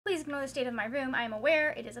please ignore the state of my room. I am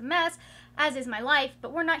aware it is a mess, as is my life,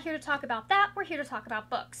 but we're not here to talk about that. We're here to talk about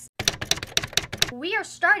books. We are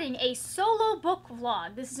starting a solo book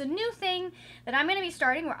vlog. This is a new thing that I'm going to be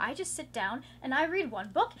starting where I just sit down and I read one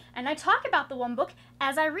book and I talk about the one book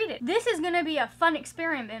as I read it. This is going to be a fun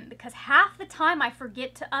experiment because half the time I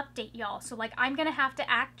forget to update y'all. So like I'm going to have to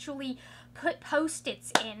actually put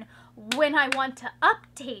post-its in when I want to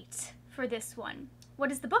update for this one.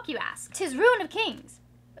 What is the book, you ask? 'Tis Ruin of Kings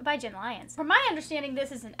by Jen Lyons. From my understanding,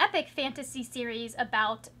 this is an epic fantasy series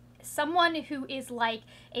about someone who is like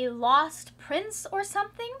a lost prince or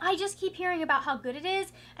something. I just keep hearing about how good it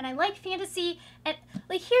is, and I like fantasy, and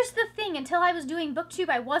like here's the thing, until I was doing BookTube,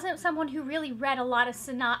 I wasn't someone who really read a lot of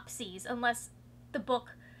synopses unless the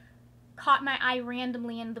book caught my eye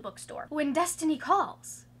randomly in the bookstore. When destiny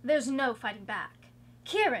calls, there's no fighting back.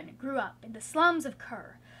 Kieran grew up in the slums of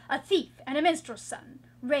Kerr, a thief and a minstrel's son,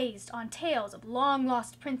 raised on tales of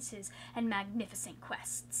long-lost princes and magnificent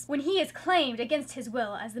quests. When he is claimed against his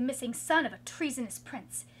will as the missing son of a treasonous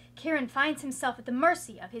prince, Kieran finds himself at the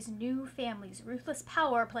mercy of his new family's ruthless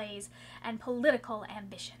power plays and political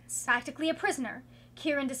ambitions. Practically a prisoner,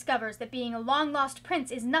 Kieran discovers that being a long-lost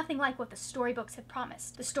prince is nothing like what the storybooks had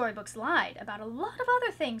promised. The storybooks lied about a lot of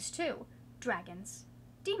other things too. Dragons,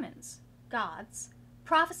 demons, gods,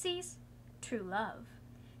 prophecies, true love,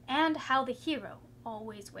 and how the hero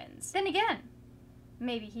always wins. Then again,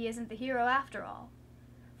 maybe he isn't the hero after all.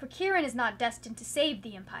 For Kieran is not destined to save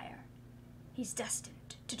the Empire. He's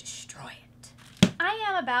destined to destroy it. I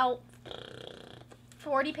am about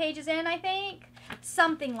 40 pages in, I think.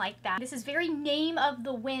 Something like that. This is very Name of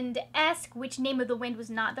the Wind-esque, which Name of the Wind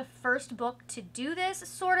was not the first book to do this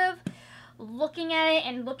sort of looking at it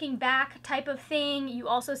and looking back type of thing. You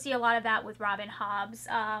also see a lot of that with Robin Hobb's.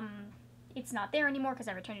 It's not there anymore because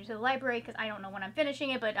I returned it to the library because I don't know when I'm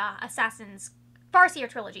finishing it, but Assassin's Farseer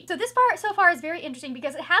trilogy. So this part so far is very interesting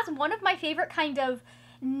because it has one of my favorite kind of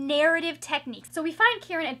narrative techniques. So we find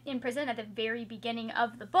Kieran in prison at the very beginning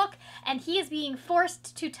of the book, and he is being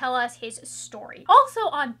forced to tell us his story. Also,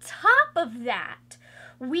 on top of that,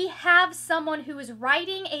 we have someone who is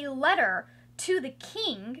writing a letter to the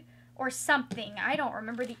king or something. I don't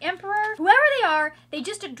remember, the emperor. Whoever they are, they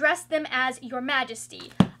just address them as Your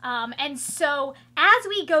Majesty. And so as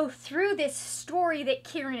we go through this story that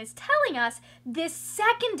Kieran is telling us, this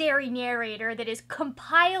secondary narrator that is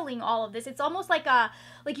compiling all of this, it's almost like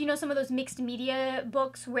you know, some of those mixed media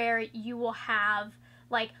books where you will have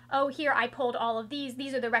like, oh, here I pulled all of these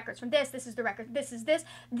are the records from this is the record, this is this.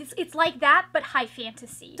 It's like that, but high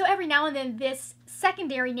fantasy. So every now and then this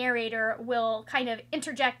secondary narrator will kind of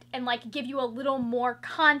interject and like give you a little more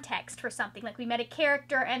context for something. Like we met a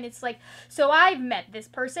character and it's like, so I've met this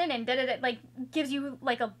person and da-da-da, like gives you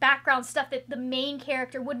like a background stuff that the main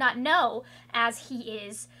character would not know as he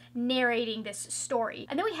is narrating this story.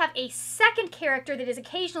 And then we have a second character that is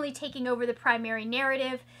occasionally taking over the primary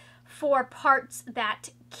narrative for parts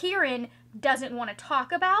that Kieran doesn't want to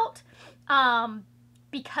talk about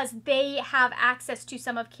because they have access to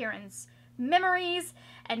some of Kieran's memories,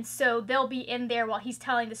 and so they'll be in there while he's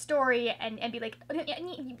telling the story and be like,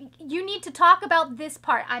 you need to talk about this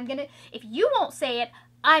part. If you won't say it,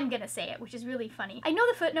 I'm gonna say it, which is really funny. I know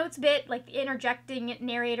the footnotes bit, like the interjecting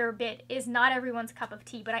narrator bit, is not everyone's cup of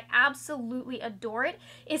tea, but I absolutely adore it,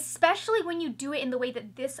 especially when you do it in the way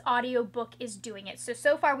that this audiobook is doing it.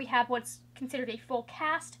 So far we have what's considered a full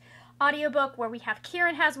cast audiobook where we have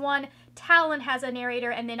Kieran has one, Talon has a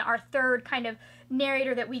narrator, and then our third kind of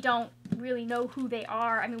narrator that we don't really know who they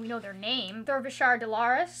are. I mean, we know their name. Thurvishar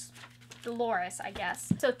Dolores, I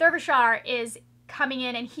guess. So Thurvishar is coming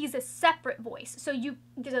in and he's a separate voice. So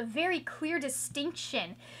there's a very clear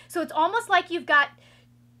distinction. So it's almost like you've got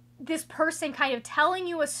this person kind of telling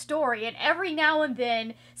you a story, and every now and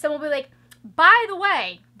then someone will be like, by the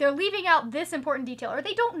way, they're leaving out this important detail, or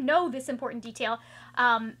they don't know this important detail.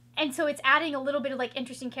 And so it's adding a little bit of like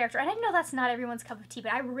interesting character. And I know that's not everyone's cup of tea,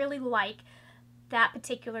 but I really like that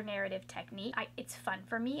particular narrative technique. It's fun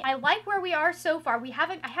for me. I like where we are so far.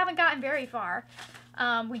 I haven't gotten very far.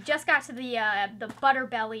 We just got to the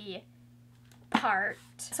Butterbelly part.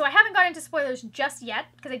 So I haven't got into spoilers just yet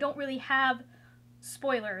because I don't really have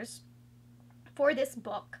spoilers for this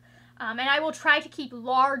book. And I will try to keep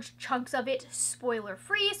large chunks of it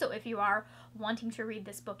spoiler-free, so if you are wanting to read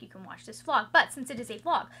this book, you can watch this vlog. But since it is a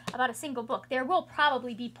vlog about a single book, there will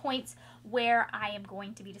probably be points where I am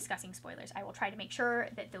going to be discussing spoilers. I will try to make sure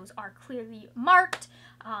that those are clearly marked,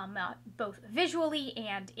 both visually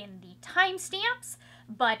and in the timestamps.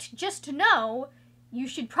 But just to know, you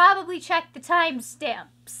should probably check the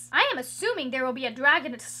timestamps. I am assuming there will be a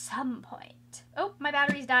dragon at some point. Oh, my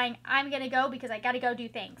battery's dying. I'm gonna go because I gotta go do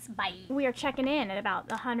things. Bye. We are checking in at about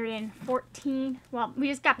the 114. Well, we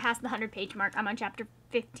just got past the 100-page mark. I'm on chapter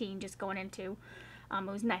 15, just going into. It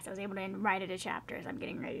was nice. I was able to write it a chapter as I'm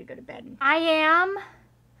getting ready to go to bed. I am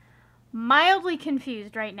mildly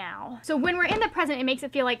confused right now. So when we're in the present, it makes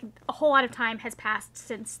it feel like a whole lot of time has passed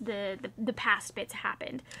since the past bits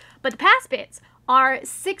happened. But the past bits are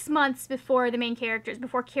 6 months before the main characters,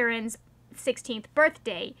 before Kieran's 16th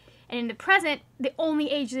birthday. And in the present, the only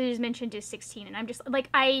age that is mentioned is 16. And I'm just like,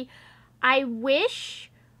 I wish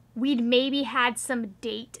we'd maybe had some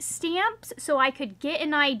date stamps so I could get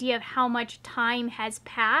an idea of how much time has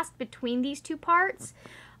passed between these two parts.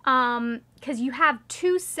 Because you have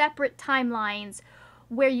two separate timelines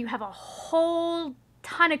where you have a whole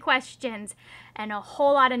ton of questions and a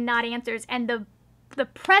whole lot of not answers. And the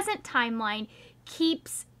present timeline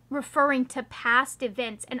keeps referring to past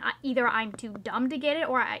events. And either I'm too dumb to get it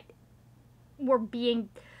or we're being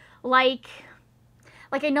like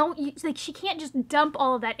I know, like, she can't just dump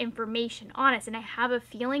all of that information on us, and I have a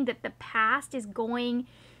feeling that the past is going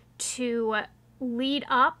to lead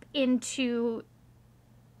up into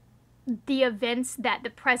the events that the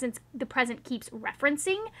present keeps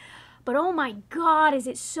referencing. But oh my god, is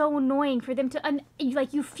it so annoying for them to,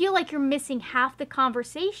 like, you feel like you're missing half the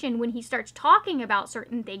conversation when he starts talking about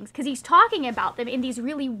certain things, because he's talking about them in these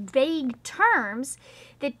really vague terms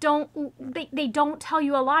that they don't tell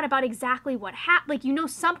you a lot about exactly what happened. Like, you know,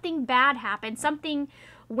 something bad happened, something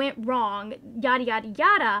went wrong, yada yada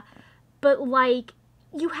yada, but like,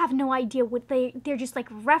 you have no idea what they're just like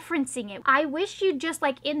referencing it. I wish you just,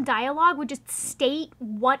 like, in dialogue would just state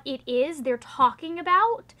what it is they're talking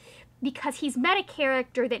about, because he's met a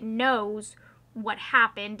character that knows what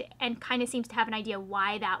happened and kind of seems to have an idea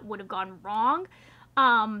why that would have gone wrong.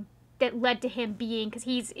 That led to him being,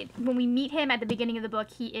 because when we meet him at the beginning of the book,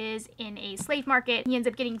 he is in a slave market. He ends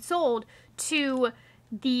up getting sold to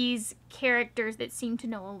these characters that seem to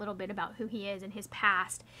know a little bit about who he is and his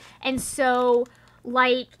past. And so,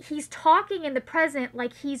 like, he's talking in the present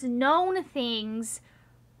like he's known things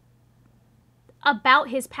about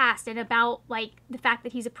his past and about, like, the fact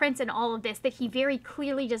that he's a prince and all of this that he very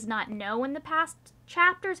clearly does not know in the past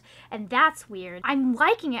chapters, and that's weird. I'm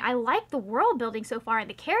liking it. I like the world building so far, and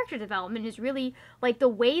the character development is really, like, the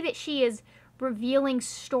way that she is revealing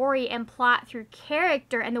story and plot through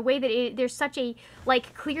character, and the way that there's such a,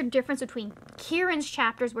 like, clear difference between Kieran's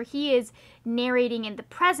chapters where he is narrating in the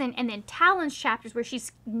present and then Talon's chapters where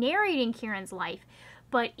she's narrating Kieran's life.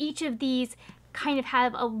 But each of these kind of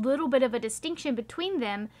have a little bit of a distinction between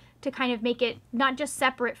them to kind of make it not just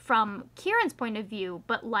separate from Kieran's point of view,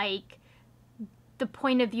 but, like, the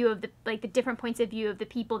point of view of the different points of view of the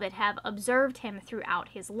people that have observed him throughout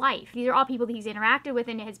his life. These are all people that he's interacted with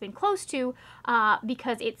and has been close to,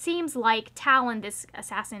 because it seems like Talon, this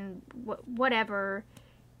assassin, whatever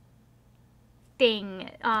thing,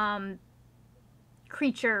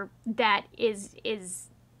 creature that is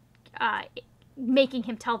making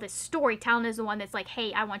him tell this story. Talon is the one that's like,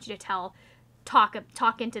 hey, I want you to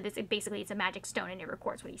talk into this. Basically, it's a magic stone and it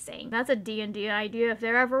records what he's saying. That's a D&D idea if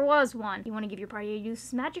there ever was one. You want to give your party a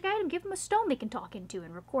useless magic item? Give them a stone they can talk into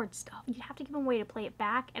and record stuff. You have to give them a way to play it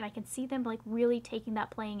back, and I can see them, like, really taking that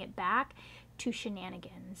playing it back to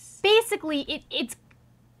shenanigans. Basically, it's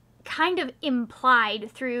kind of implied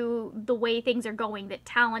through the way things are going that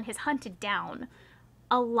Talon has hunted down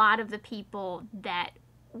a lot of the people that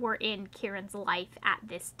were in Kieran's life at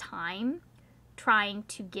this time, trying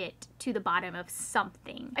to get to the bottom of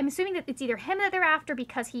something. I'm assuming that it's either him that they're after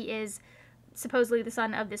because he is supposedly the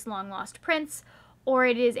son of this long-lost prince, or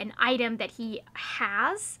it is an item that he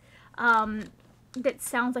has that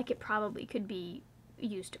sounds like it probably could be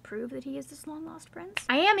used to prove that he is this long-lost prince.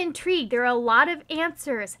 I am intrigued. There are a lot of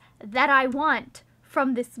answers that I want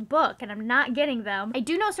from this book, and I'm not getting them. I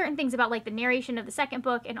do know certain things about, like, the narration of the second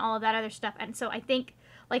book and all of that other stuff, and so I think,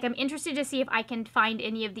 like, I'm interested to see if I can find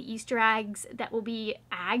any of the Easter eggs that will be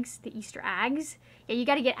the Easter eggs. Yeah, you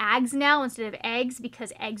gotta get eggs now instead of eggs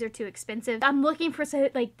because eggs are too expensive. I'm looking for,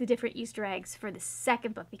 like, the different Easter eggs for the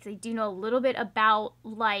second book because I do know a little bit about,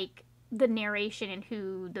 like, the narration and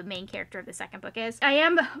who the main character of the second book is. I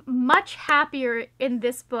am much happier in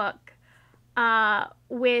this book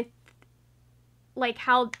with, like,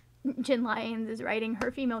 how Jen Lyons is writing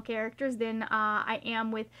her female characters than I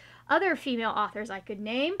am with other female authors I could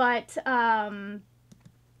name. But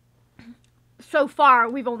so far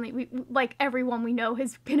like, everyone we know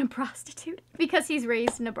has been a prostitute because he's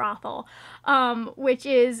raised in a brothel, which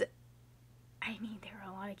is, I mean, there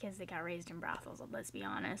are a lot of kids that got raised in brothels, let's be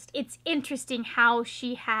honest. It's interesting how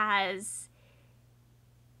she has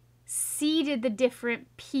seeded the different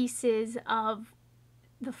pieces of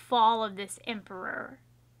the fall of this emperor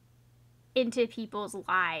into people's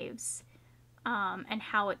lives, and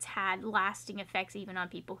how it's had lasting effects even on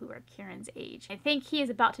people who are Kieran's age. I think he is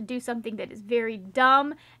about to do something that is very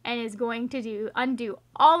dumb and is going to undo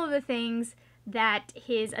all of the things that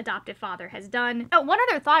his adoptive father has done. Oh, one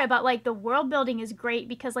other thought about, like, the world building is great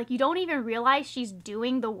because, like, you don't even realize she's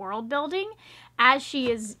doing the world building as she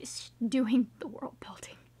is doing the world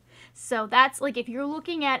building. So that's, like, if you're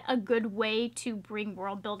looking at a good way to bring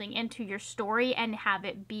world building into your story and have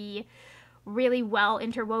it be really well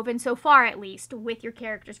interwoven, so far at least, with your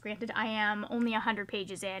characters. Granted, I am only 100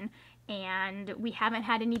 pages in, and we haven't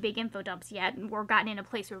had any big info dumps yet, and we're gotten in a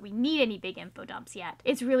place where we need any big info dumps yet.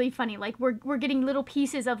 It's really funny, like, we're getting little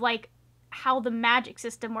pieces of, like, how the magic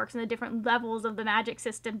system works and the different levels of the magic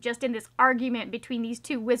system just in this argument between these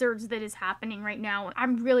two wizards that is happening right now.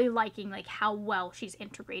 I'm really liking, like, how well she's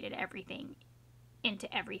integrated everything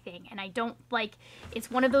into everything. And I don't, like,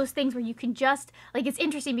 it's one of those things where you can just, like, it's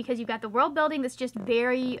interesting because you've got the world building that's just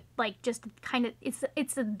very, like, just kind of, it's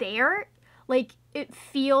there, like, it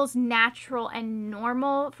feels natural and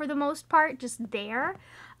normal for the most part, just there,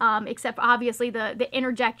 except obviously the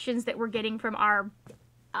interjections that we're getting from our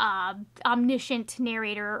omniscient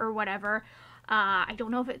narrator or whatever. I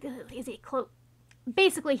don't know if it is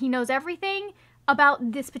basically he knows everything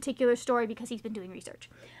about this particular story because he's been doing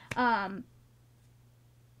research.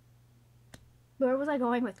 Where was I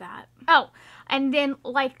going with that? Oh, and then,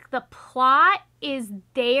 like, the plot is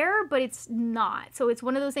there, but it's not. So it's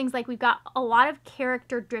one of those things, like, we've got a lot of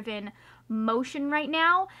character-driven motion right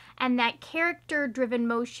now, and that character-driven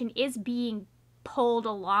motion is being pulled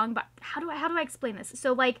along. But how do I explain this?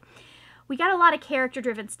 So, like, we got a lot of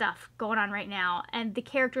character-driven stuff going on right now, and the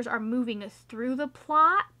characters are moving us through the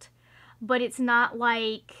plot, but it's not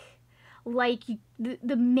like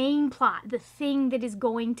the main plot, the thing that is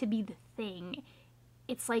going to be the thing.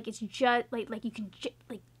 It's like, it's just like you can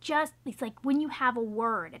it's like when you have a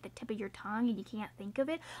word at the tip of your tongue and you can't think of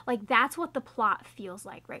it. Like, that's what the plot feels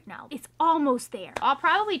like right now. It's almost there. I'll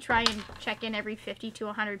probably try and check in every 50 to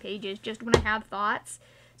 100 pages just when I have thoughts,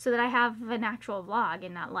 so that I have an actual vlog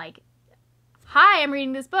and not like, hi, I'm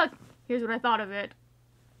reading this book, here's what I thought of it,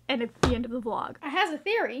 and at the end of the vlog. I has a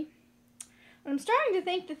theory. I'm starting to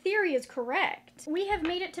think the theory is correct. We have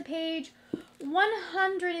made it to page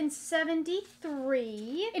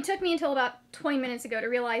 173. It took me until about 20 minutes ago to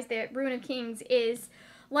realize that Ruin of Kings is,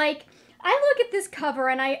 like, I look at this cover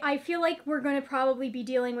and I feel like we're going to probably be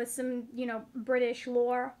dealing with some, you know, British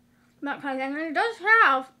lore, that kind of thing. And it does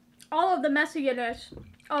have all of the messiness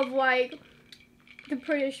of, like, the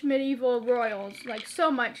British medieval royals. Like,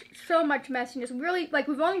 so much messiness. Really, like,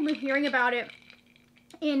 we've only been hearing about it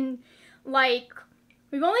in, like,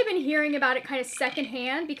 we've only been hearing about it kind of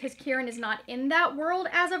secondhand because Kieran is not in that world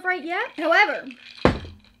as of right yet. However,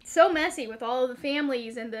 so messy with all of the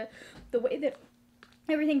families and the way that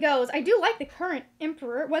everything goes. I do like the current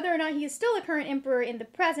emperor. Whether or not he is still a current emperor in the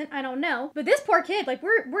present, I don't know. But this poor kid, like,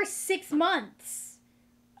 we're 6 months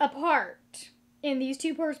apart in these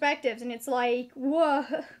two perspectives, and it's like, whoa.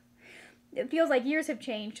 It feels like years have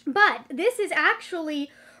changed. But this is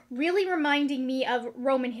actually really reminding me of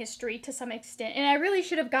Roman history to some extent. And I really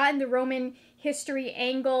should have gotten the Roman history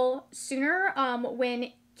angle sooner,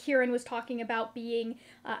 when Kieran was talking about being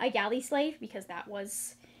a galley slave, because that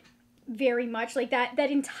was very much like that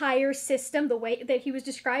entire system, the way that he was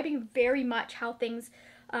describing, very much how things,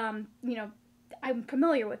 you know, I'm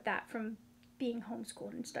familiar with that from being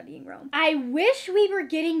homeschooled and studying Rome. I wish we were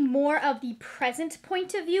getting more of the present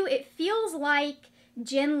point of view. It feels like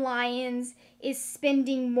Jen Lyons is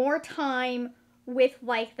spending more time with,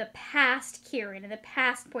 like, the past Kieran and the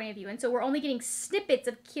past point of view, and so we're only getting snippets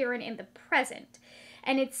of Kieran in the present.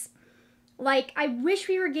 And it's like, I wish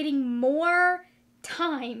we were getting more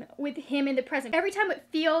time with him in the present. Every time it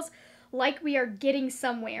feels like we are getting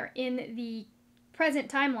somewhere in the present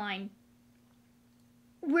timeline,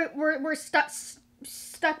 we're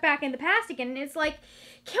stuck back in the past again, and it's like,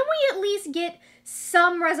 can we at least get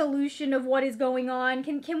some resolution of what is going on?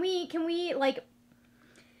 Can we like,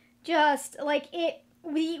 just, like,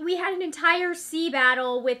 we had an entire sea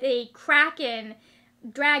battle with a kraken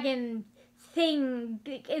dragon thing,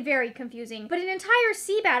 very confusing, but an entire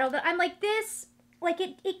sea battle that I'm like, this, like,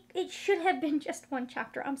 it should have been just one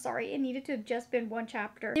chapter. I'm sorry, it needed to have just been one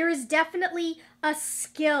chapter. There is definitely a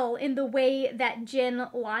skill in the way that Jen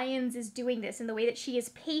Lyons is doing this, in the way that she is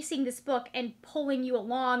pacing this book and pulling you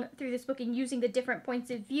along through this book and using the different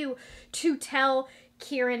points of view to tell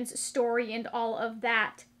Kieran's story and all of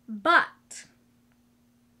that. But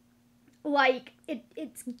like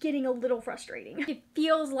it's getting a little frustrating. It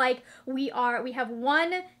feels like we have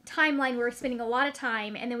one timeline where we're spending a lot of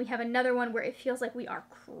time, and then we have another one where it feels like we are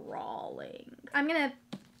crawling. I'm gonna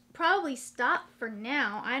probably stop for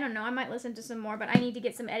now. I don't know, I might listen to some more, but I need to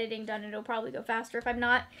get some editing done, and it'll probably go faster if I'm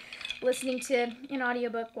not listening to an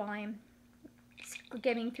audiobook while I'm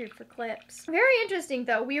getting through for clips. Very interesting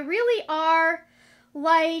though. We really are,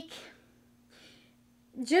 like,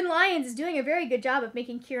 Jen Lyons is doing a very good job of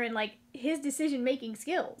making Kieran, like, his decision-making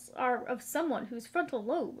skills are of someone whose frontal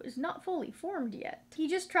lobe is not fully formed yet. He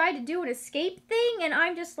just tried to do an escape thing, and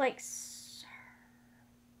I'm just like, sir,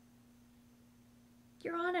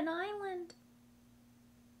 you're on an island.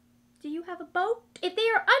 Do you have a boat? If they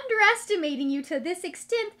are underestimating you to this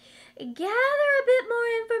extent, gather a bit more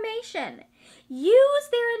information. Use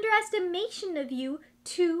their underestimation of you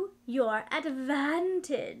to your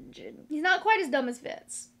advantage. He's not quite as dumb as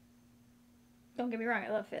Fitz. Don't get me wrong, I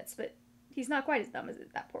love Fitz, but he's not quite as dumb as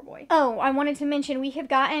that poor boy. Oh, I wanted to mention, we have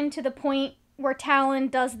gotten to the point where Talon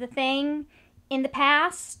does the thing in the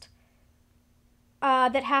past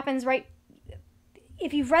that happens right...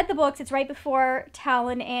 If you've read the books, it's right before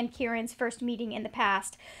Talon and Kieran's first meeting in the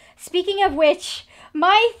past. Speaking of which,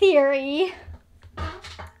 my theory...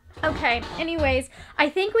 Okay, anyways, I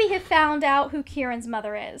think we have found out who Kieran's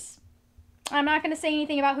mother is. I'm not going to say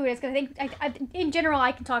anything about who it is, because I think, in general,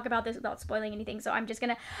 I can talk about this without spoiling anything, so I'm just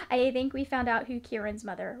going to, I think we found out who Kieran's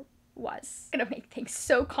mother was. It's going to make things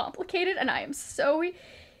so complicated, and I am so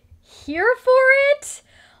here for it.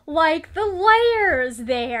 Like, the layers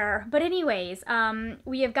there. But anyways,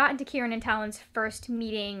 we have gotten to Kieran and Talon's first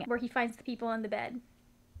meeting, where he finds the people in the bed.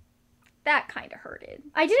 That kind of hurted.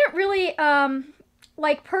 I didn't really,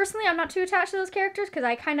 like, personally, I'm not too attached to those characters, because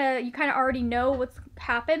you kind of already know what's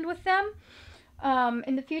happened with them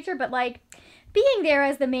in the future, but, like, being there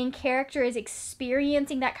as the main character is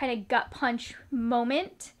experiencing that kind of gut punch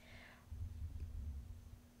moment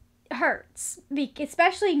hurts,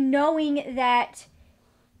 especially knowing that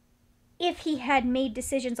if he had made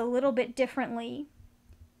decisions a little bit differently,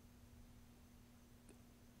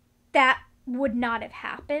 that would not have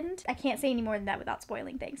happened. I can't say any more than that without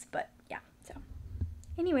spoiling things, but yeah, so.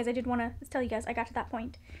 Anyways, I did want to tell you guys I got to that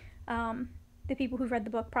point. The people who've read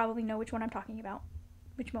the book probably know which one I'm talking about,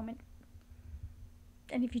 which moment.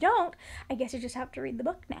 And if you don't, I guess you just have to read the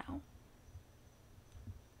book now.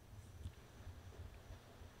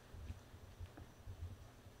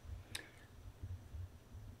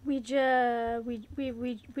 We just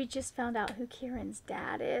found out who Kieran's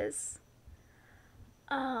dad is.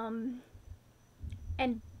 And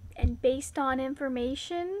based on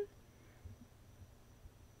information,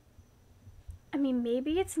 I mean,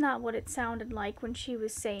 maybe it's not what it sounded like when she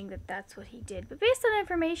was saying that that's what he did, but based on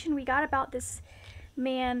information we got about this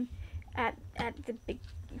man at the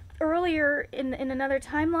earlier in another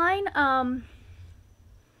timeline,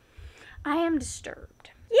 I am disturbed.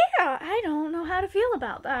 Yeah, I don't know how to feel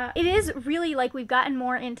about that. It is really, like, we've gotten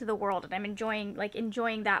more into the world, and I'm enjoying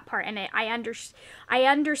that part, and I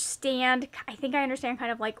understand, I think I understand kind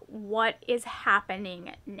of, like, what is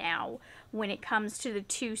happening now when it comes to the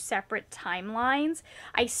two separate timelines.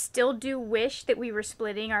 I still do wish that we were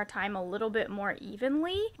splitting our time a little bit more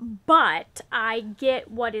evenly, but I get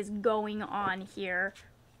what is going on here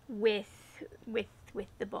with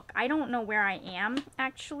the book. I don't know where I am,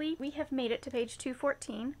 actually. We have made it to page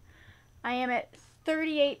 214. I am at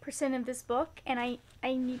 38% of this book, and I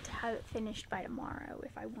need to have it finished by tomorrow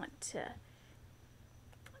if I want to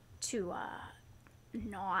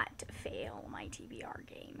not fail my TBR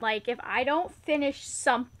game. Like, if I don't finish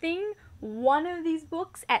one of these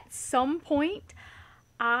books at some point,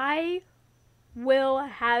 I will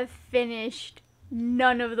have finished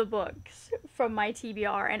none of the books from my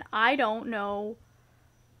TBR, and I don't know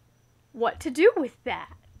what to do with that.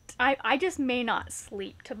 I just may not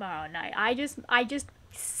sleep tomorrow night.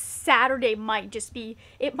 Saturday might just be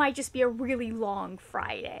a really long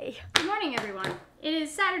Friday. Good morning, everyone. It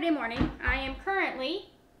is Saturday morning. I am currently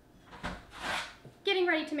getting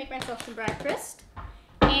ready to make myself some breakfast,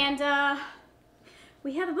 and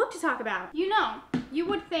we have a book to talk about. You know, you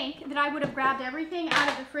would think that I would have grabbed everything out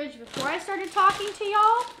of the fridge before I started talking to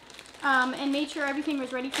y'all, and made sure everything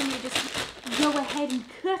was ready for me to just go ahead and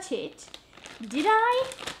cut it. Did I?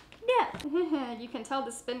 No. You can tell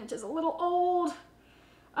the spinach is a little old.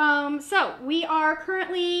 So we are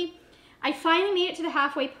currently, I finally made it to the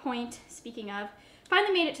halfway point, speaking of,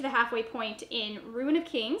 finally made it to the halfway point in Ruin of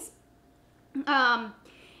Kings. And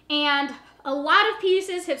a lot of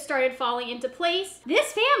pieces have started falling into place.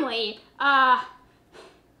 This family, I'm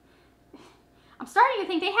starting to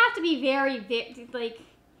think they have to be very, like,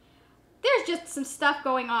 there's there's just some stuff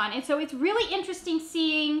going on. And so it's really interesting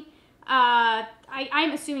seeing,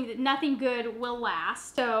 I'm assuming that nothing good will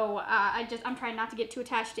last. So I'm trying not to get too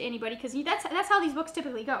attached to anybody, because that's how these books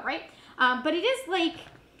typically go, right? But it is like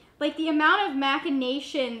the amount of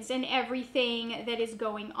machinations and everything that is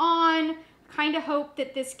going on. Kind of hope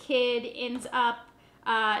that this kid ends up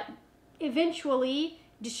eventually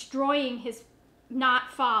destroying his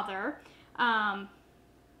not father.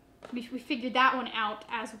 We figured that one out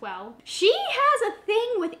as well. She has a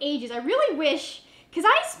thing with ages. I really wish, because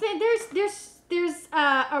there's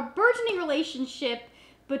a burgeoning relationship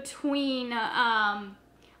between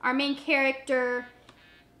our main character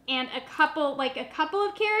and a couple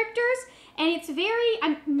of characters, and it's very,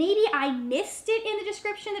 maybe I missed it in the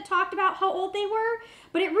description that talked about how old they were,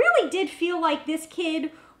 but it really did feel like this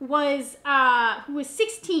kid was, who was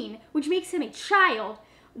 16, which makes him a child,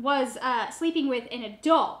 was sleeping with an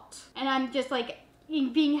adult. And I'm just like,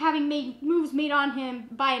 having made moves made on him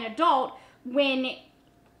by an adult, when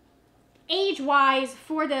age-wise,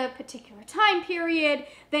 for the particular time period,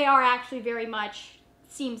 they are actually very much,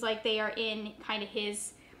 seems like they are in kind of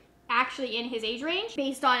actually in his age range,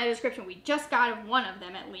 based on a description we just got of one of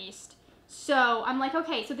them at least. So I'm like,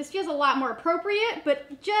 okay, so this feels a lot more appropriate,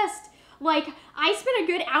 but just like, I spent a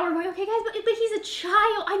good hour going, okay guys, but he's a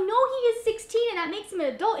child. I know he is 16 and that makes him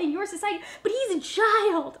an adult in your society, but he's a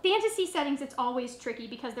child. Fantasy settings, it's always tricky,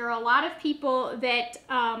 because there are a lot of people that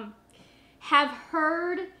have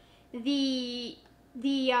heard the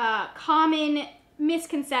common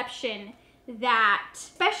misconception that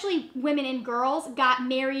especially women and girls got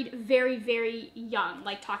married very, very young,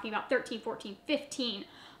 like talking about 13, 14, 15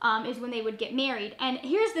 is when they would get married. And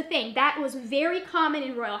here's the thing, that was very common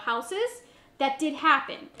in royal houses. That did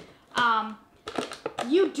happen.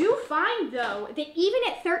 You do find, though, that even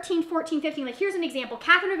at 13, 14, 15, like here's an example,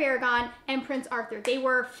 Catherine of Aragon and Prince Arthur, they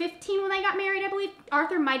were 15 when they got married, I believe.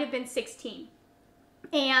 Arthur might have been 16.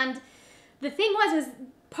 And the thing was, is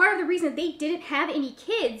part of the reason they didn't have any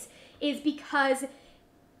kids is because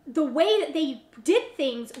the way that they did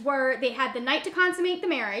things were they had the night to consummate the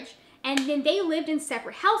marriage, and then they lived in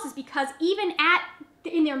separate houses, because even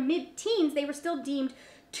in their mid-teens, they were still deemed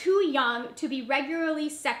too young to be regularly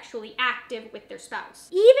sexually active with their spouse.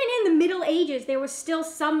 Even in the Middle Ages, there was still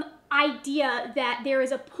some idea that there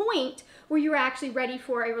is a point where you're actually ready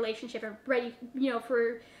for a relationship, or ready,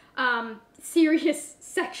 for serious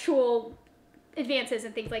sexual advances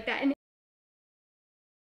and things like that. And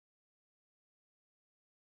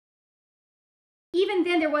even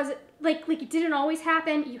then, there was, like it didn't always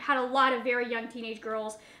happen. You had a lot of very young teenage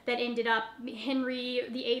girls that ended up, Henry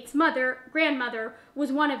VIII's grandmother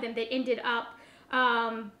was one of them that ended up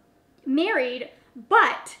married,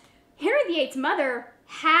 but Henry VIII's mother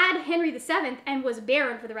had Henry VII and was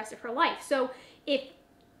barren for the rest of her life. So if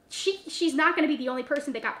she's not going to be the only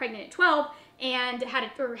person that got pregnant at 12 and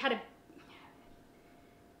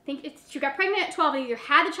she got pregnant at 12 and either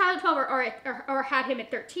had the child at 12 or had him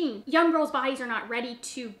at 13. Young girls' bodies are not ready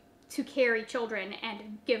to carry children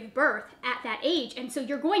and give birth at that age. And so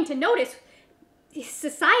you're going to notice,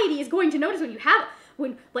 society is going to notice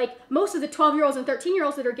when like most of the 12-year-olds and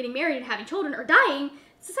 13-year-olds that are getting married and having children are dying,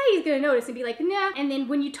 society is going to notice and be like, nah. And then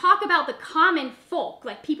when you talk about the common folk,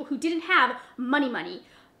 like people who didn't have money,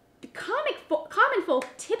 the common folk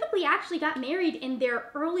typically actually got married in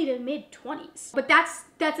their early to mid 20s. But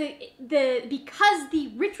because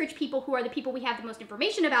the rich people, who are the people we have the most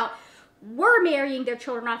information about, were marrying their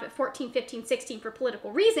children off at 14, 15, 16 for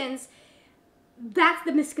political reasons, that's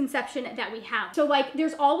the misconception that we have. So like,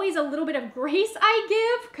 there's always a little bit of grace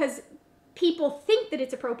I give, because people think that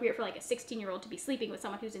it's appropriate for like a 16-year-old to be sleeping with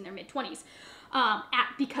someone who's in their mid 20s.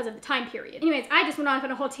 Because of the time period. Anyways, I just went off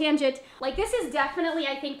on a whole tangent. Like, this is definitely,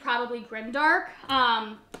 I think, probably grimdark.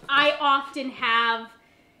 I often have,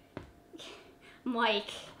 like,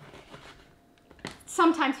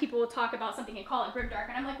 sometimes people will talk about something and call it grimdark,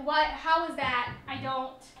 and I'm like, what? How is that? I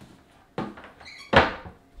don't,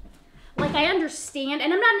 like, I understand,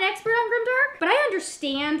 and I'm not an expert on grimdark, but I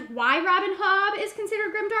understand why Robin Hobb is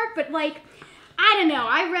considered grimdark, but, like, I don't know.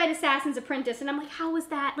 I read Assassin's Apprentice, and I'm like, how is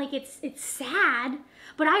that? Like, it's sad,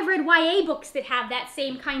 but I've read YA books that have that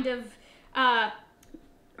same kind of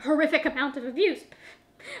horrific amount of abuse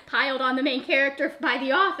piled on the main character by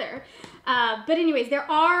the author. But anyways, there's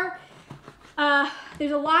a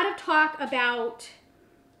lot of talk about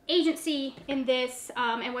agency in this,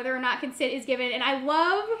 and whether or not consent is given. And I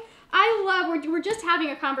love, we're just having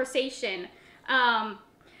a conversation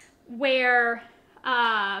where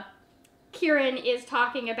Kieran is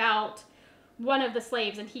talking about one of the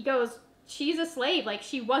slaves, and he goes, she's a slave. Like,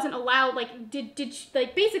 she wasn't allowed, like, did she,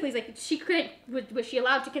 like, basically, like, she couldn't, was she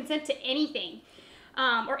allowed to consent to anything,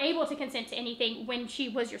 or able to consent to anything when she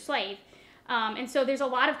was your slave? And so there's a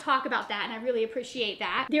lot of talk about that, and I really appreciate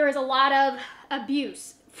that. There is a lot of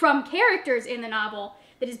abuse from characters in the novel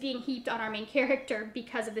that is being heaped on our main character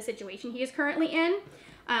because of the situation he is currently in.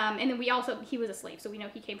 And then he was a slave, so we know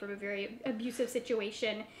he came from a very abusive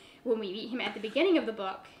situation when we meet him at the beginning of the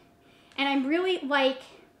book. And I'm really, like,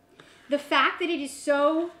 the fact that it is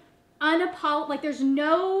so like, there's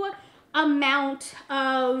no amount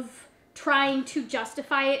of trying to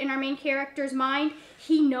justify it in our main character's mind.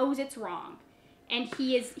 He knows it's wrong, and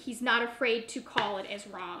he's not afraid to call it as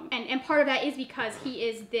wrong. And part of that is because he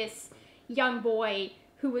is this young boy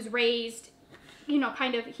who was raised, you know,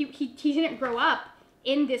 kind of, he didn't grow up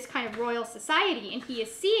in this kind of royal society, and he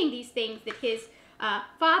is seeing these things that his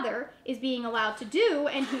father is being allowed to do,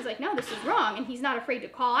 and he's like, no, this is wrong, and he's not afraid to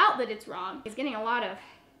call out that it's wrong. He's getting a lot of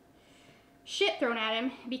shit thrown at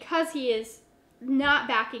him because he is not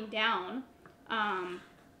backing down,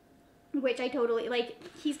 which I totally, like,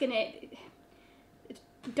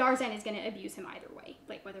 Darzan is gonna abuse him either way,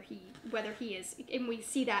 like, whether he is, and we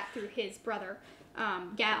see that through his brother,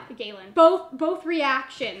 Galen. Both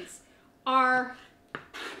reactions are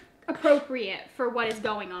appropriate for what is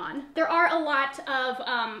going on. There are a lot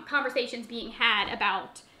of conversations being had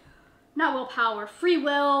about not willpower, free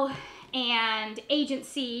will, and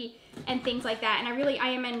agency, and things like that. And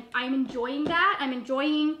I'm enjoying that. I'm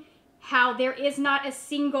enjoying how there is not a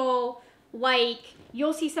single, like,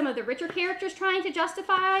 you'll see some of the richer characters trying to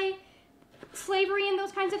justify slavery and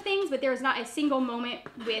those kinds of things, but there's not a single moment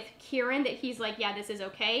with Kieran that he's like, yeah, this is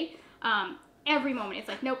okay. Every moment it's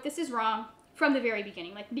like, nope, this is wrong, from the very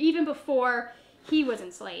beginning, like even before he was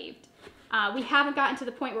enslaved. We haven't gotten to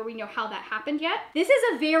the point where we know how that happened yet. This is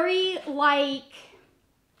a very, like,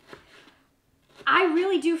 I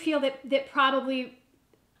really do feel that probably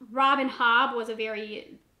Robin Hobb was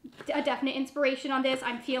a definite inspiration on this.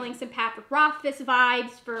 I'm feeling some Patrick Rothfuss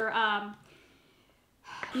vibes for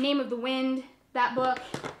Name of the Wind, that book.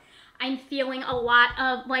 I'm feeling a lot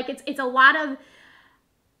of, like, it's a lot of,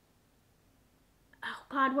 oh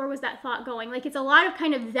God, where was that thought going? Like, it's a lot of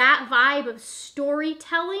kind of that vibe of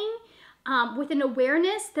storytelling with an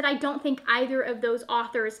awareness that I don't think either of those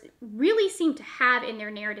authors really seem to have in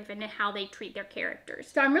their narrative and in how they treat their characters.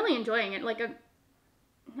 So I'm really enjoying it. Like, I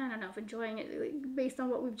don't know if enjoying it, like, based on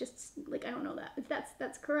what we've just, like, I don't know if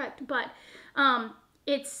that's correct, but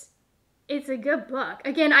it's a good book.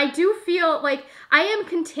 Again, I do feel like I am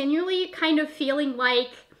continually kind of feeling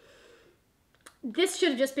like this should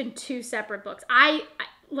have just been two separate books. I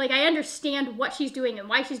understand what she's doing and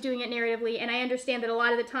why she's doing it narratively, and I understand that a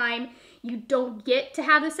lot of the time you don't get to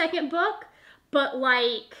have the second book, but,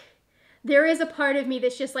 like, there is a part of me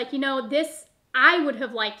that's just like, you know, this, I would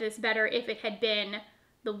have liked this better if it had been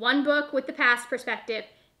the one book with the past perspective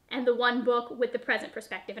and the one book with the present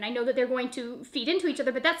perspective. And I know that they're going to feed into each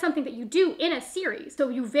other, but that's something that you do in a series. So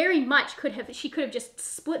you very much she could have just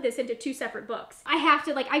split this into two separate books. I have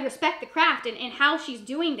to, like, I respect the craft and how she's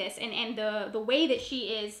doing this and the way that she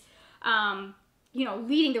is, you know,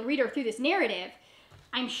 leading the reader through this narrative.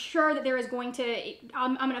 I'm sure that there is going to,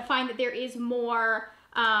 I'm going to find that there is more,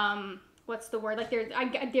 what's the word? Like,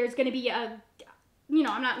 there's going to be a, you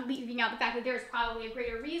know, I'm not leaving out the fact that there's probably a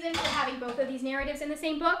greater reason for having both of these narratives in the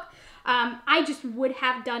same book. I just would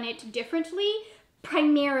have done it differently,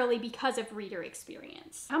 primarily because of reader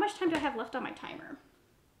experience. How much time do I have left on my timer?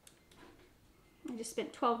 I just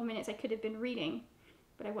spent 12 minutes. I could have been reading,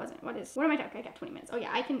 but I wasn't. What am I talking? I got 20 minutes. Oh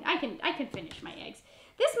yeah, I can finish my eggs.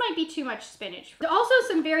 This might be too much spinach. There's also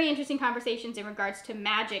some very interesting conversations in regards to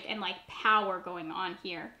magic and, like, power going on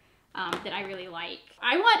here. That I really like.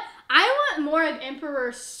 I want more of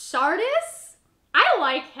Emperor Sardis. I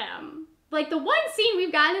like him. Like, the one scene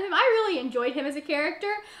we've gotten of him, I really enjoyed him as a character.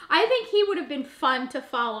 I think he would have been fun to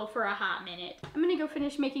follow for a hot minute. I'm gonna go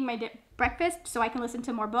finish making my breakfast so I can listen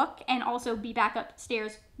to more book and also be back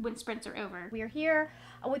upstairs when sprints are over. We are here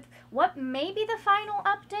with what may be the final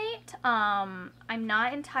update. I'm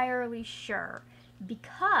not entirely sure,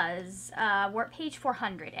 because we're at page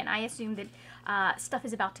 400, and I assume that stuff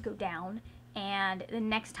is about to go down, and the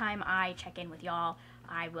next time I check in with y'all,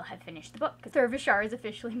 I will have finished the book. Sir Vishar is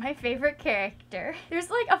officially my favorite character.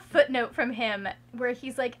 There's, like, a footnote from him where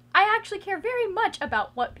he's like, I actually care very much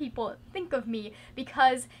about what people think of me,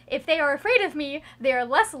 because if they are afraid of me, they are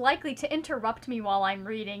less likely to interrupt me while I'm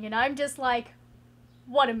reading, and I'm just like,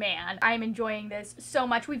 what a man. I'm enjoying this so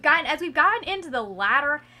much. As we've gotten into the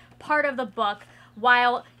latter part of the book,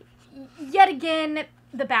 while yet again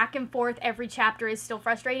the back and forth every chapter is still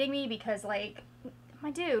frustrating me because, like,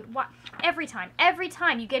 my dude, what? Every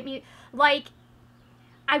time you get me, like,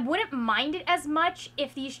 I wouldn't mind it as much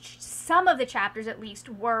if some of the chapters at least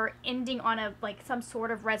were ending on some sort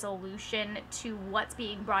of resolution to what's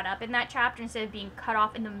being brought up in that chapter instead of being cut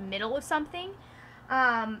off in the middle of something.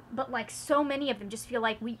 But like so many of them just feel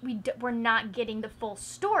like we're not getting the full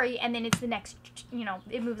story, and then it's the next,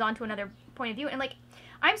 it moves on to another point of view, and like,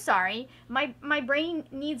 I'm sorry, my brain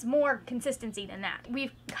needs more consistency than that.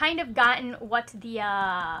 We've kind of gotten what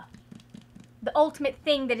the ultimate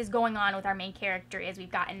thing that is going on with our main character is.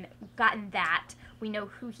 We've gotten that. We know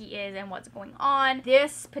who he is and what's going on.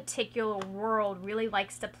 This particular world really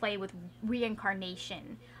likes to play with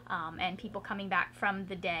reincarnation, and people coming back from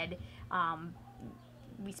the dead.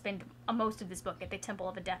 We spend most of this book at the Temple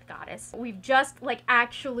of a Death Goddess. We've just,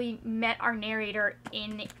 actually met our narrator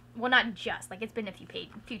well, not just, it's been a few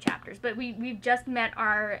chapters, but we've just met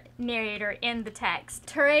our narrator in the text.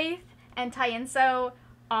 Turaith and Tyenso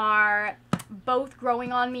are both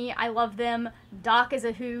growing on me. I love them. Doc is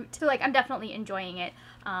a hoot. So, I'm definitely enjoying it,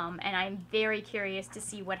 and I'm very curious to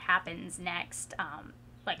see what happens next.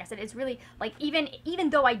 Like I said, it's really, even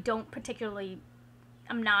though I'm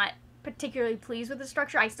not particularly pleased with the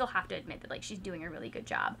structure, I still have to admit that she's doing a really good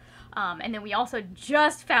job. And then we also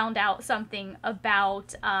just found out something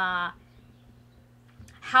about how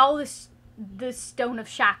the Stone of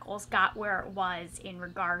Shackles got where it was in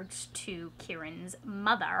regards to Kieran's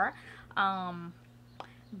mother.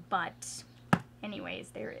 But anyways,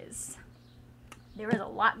 there is a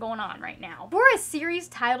lot going on right now. For a series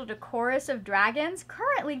titled A Chorus of Dragons,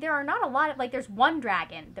 currently there are not a lot of, there's one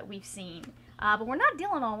dragon that we've seen. But we're not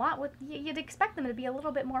dealing a lot with, you'd expect them to be a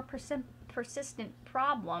little bit more persistent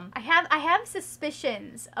problem. I have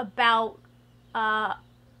suspicions about, hold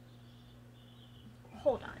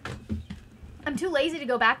on. I'm too lazy to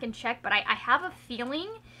go back and check, but I have a feeling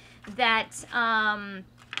that, the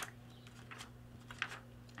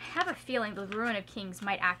Ruin of Kings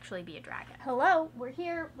might actually be a dragon. Hello, we're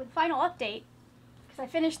here with final update, because I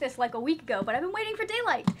finished this a week ago, but I've been waiting for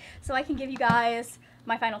daylight, so I can give you guys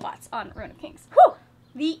my final thoughts on Ruin of Kings. Whew!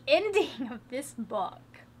 The ending of this book.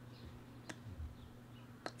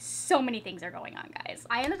 So many things are going on, guys.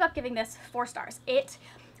 I ended up giving this 4 stars. The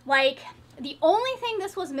only thing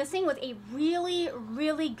this was missing was a really,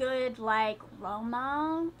 really good,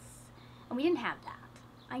 romance. And we didn't have that.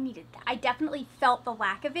 I needed that. I definitely felt the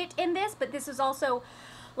lack of it in this, but this is also,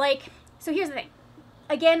 so here's the thing.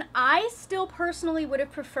 Again, I still personally would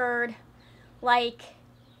have preferred,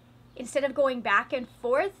 instead of going back and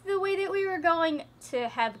forth the way that we were going, to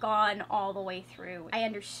have gone all the way through. I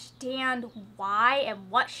understand why and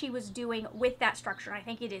what she was doing with that structure, and I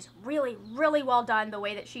think it is really, really well done the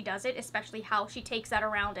way that she does it, especially how she takes that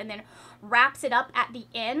around and then wraps it up at the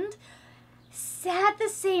end. At the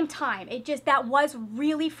same time, that was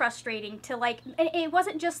really frustrating to, and it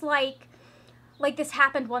wasn't just like this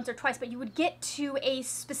happened once or twice, but you would get to a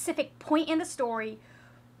specific point in the story,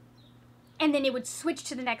 and then it would switch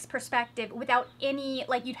to the next perspective without any,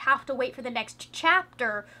 you'd have to wait for the next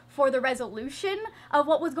chapter for the resolution of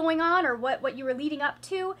what was going on or what you were leading up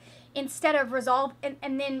to, instead of resolve,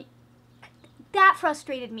 and then that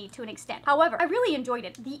frustrated me to an extent. However, I really enjoyed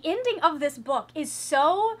it. The ending of this book is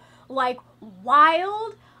so,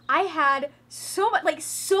 wild. I had so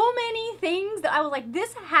many things that I was like,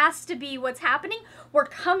 this has to be what's happening. We're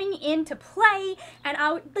coming into play,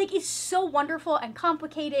 and it's so wonderful and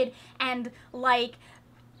complicated, and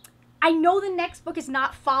I know the next book is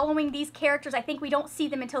not following these characters. I think we don't see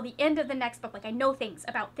them until the end of the next book. I know things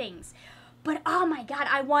about things, but oh my god,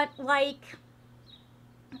 I want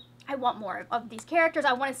more of these characters.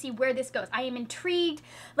 I want to see where this goes. I am intrigued.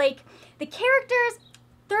 The characters,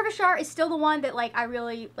 Derbyshire is still the one that, I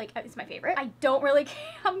really, it's my favorite. I don't really,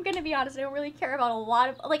 I'm gonna be honest, I don't really care about a lot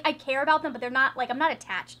of, I care about them, but they're not, I'm not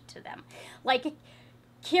attached to them.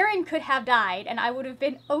 Kieran could have died, and I would have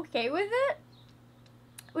been okay with it,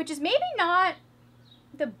 which is maybe not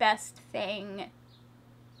the best thing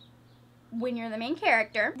when you're the main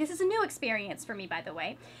character. This is a new experience for me, by the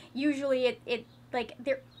way. Usually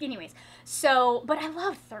anyways. So, but I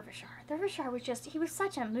love Derbyshire. Derbyshire was he was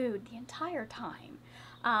such a mood the entire time.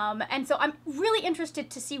 And so I'm really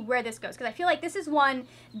interested to see where this goes, because I feel like this is one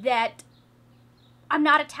that I'm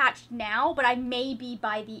not attached now, but I may be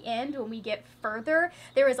by the end when we get further.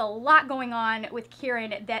 There is a lot going on with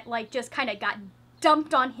Kieran that just kind of got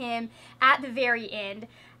dumped on him at the very end,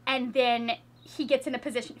 and then he gets in a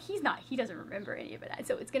position, he doesn't remember any of it,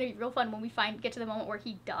 so it's going to be real fun when we get to the moment where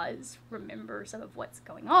he does remember some of what's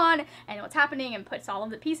going on and what's happening and puts all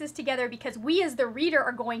of the pieces together, because we as the reader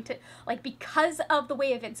are going to, because of the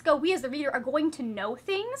way events go, we as the reader are going to know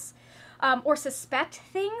things or suspect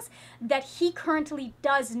things that he currently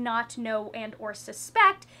does not know and or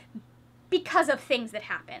suspect because of things that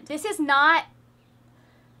happened. This is not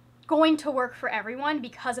going to work for everyone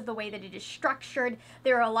because of the way that it is structured.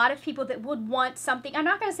 There are a lot of people that would want something, I'm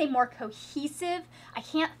not going to say more cohesive, I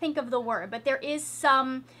can't think of the word, but there is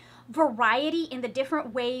some variety in the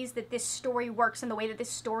different ways that this story works and the way that this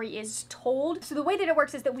story is told. So the way that it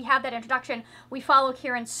works is that we have that introduction, we follow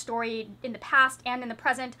Kieran's story in the past and in the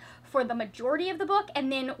present for the majority of the book, and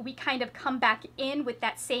then we kind of come back in with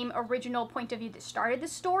that same original point of view that started the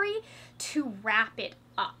story to wrap it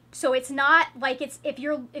up. So it's not like it's, if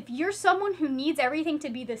you're someone who needs everything to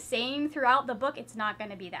be the same throughout the book, it's not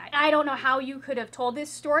going to be that. I don't know how you could have told this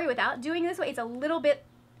story without doing this way. It's a little bit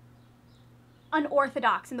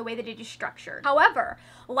unorthodox in the way that it is structured. However,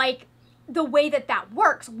 like, the way that that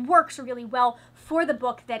works really well for the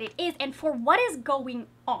book that it is and for what is going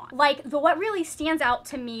on. Like, what really stands out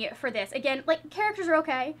to me for this, again, like, characters are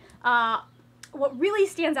okay. What really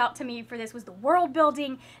stands out to me for this was the world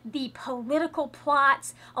building, the political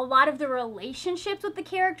plots, a lot of the relationships with the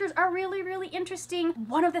characters are really, really interesting.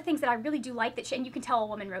 One of the things that I really do like that she, and you can tell a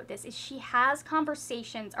woman wrote this, is she has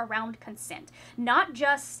conversations around consent. Not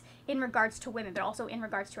just in regards to women, but also in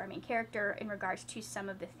regards to our main character, in regards to some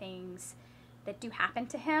of the things that do happen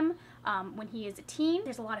to him when he is a teen.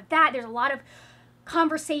 There's a lot of that. There's a lot of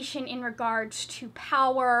conversation in regards to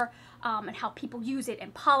power, and how people use it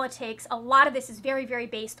in politics. A lot of this is very, very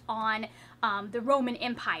based on the Roman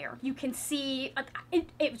Empire. You can see,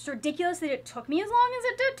 it's ridiculous that it took me as long as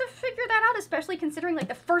it did to figure that out, especially considering, like,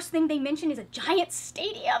 the first thing they mention is a giant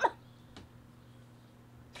stadium.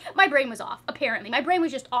 My brain was off, apparently. My brain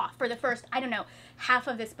was just off for the first, I don't know, half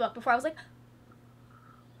of this book before I was like,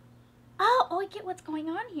 oh, I get what's going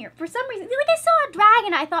on here. For some reason, like, I saw a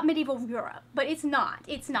dragon, I thought medieval Europe, but it's not.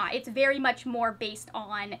 It's not. It's very much more based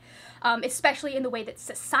on, especially in the way that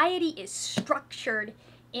society is structured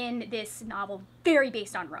in this novel, very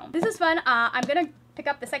based on Rome. This is fun. I'm gonna pick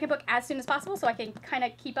up the second book as soon as possible so I can kind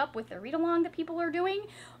of keep up with the read-along that people are doing.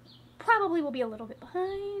 Probably will be a little bit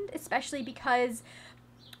behind, especially because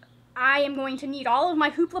I am going to need all of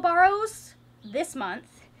my Hoopla borrows this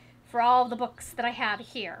month for all the books that I have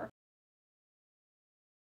here.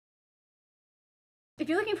 If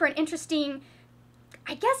you're looking for an interesting,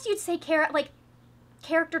 I guess you'd say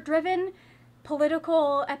character-driven,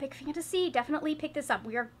 political, epic fantasy, definitely pick this up.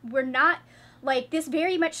 We're not, like, this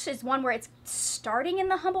very much is one where it's starting in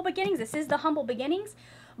the humble beginnings. This is the humble beginnings,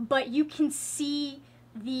 but you can see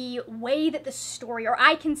the way that the story, or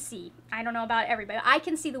I can see, I don't know about everybody, I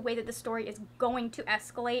can see the way that the story is going to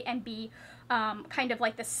escalate and be kind of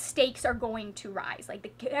like the stakes are going to rise. Like, the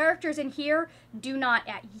characters in here do not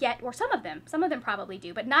yet, or some of them probably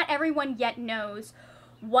do, but not everyone yet knows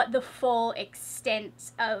what the full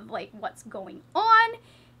extent of, like, what's going on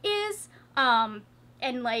is,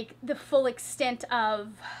 and, like, the full extent of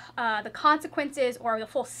the consequences or the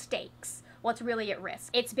full stakes. What's really at risk.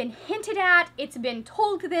 It's been hinted at, it's been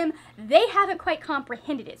told to them, they haven't quite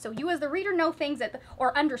comprehended it. So you as the reader know things that,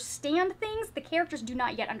 or understand things the characters do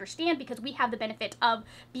not yet understand because we have the benefit of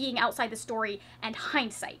being outside the story and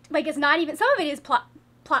hindsight. Like, it's not even, some of it is plot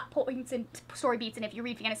points and story beats, and if you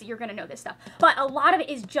read fantasy, you're gonna know this stuff. But a lot of it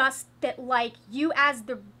is just that, like, you as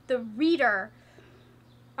the reader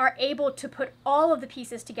are able to put all of the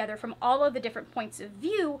pieces together from all of the different points of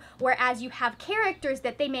view, whereas you have characters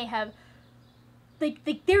that they may have, like,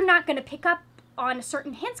 they're not going to pick up on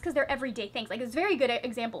certain hints because they're everyday things. Like, it's a very good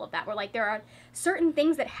example of that, where, like, there are certain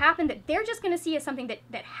things that happen that they're just going to see as something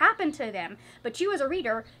that happened to them, but you as a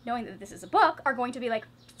reader, knowing that this is a book, are going to be like,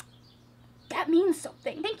 that means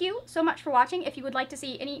something. Thank you so much for watching. If you would like to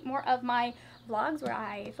see any more of my vlogs where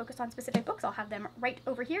I focus on specific books, I'll have them right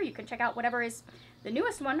over here. You can check out whatever is the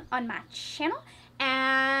newest one on my channel.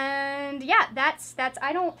 And yeah, that's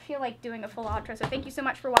I don't feel like doing a full outro, so thank you so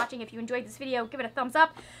much for watching. If you enjoyed this video, give it a thumbs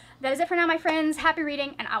up. That is it for now, my friends. Happy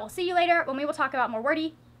reading, and I will see you later when we will talk about more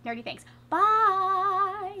wordy, nerdy things. Bye!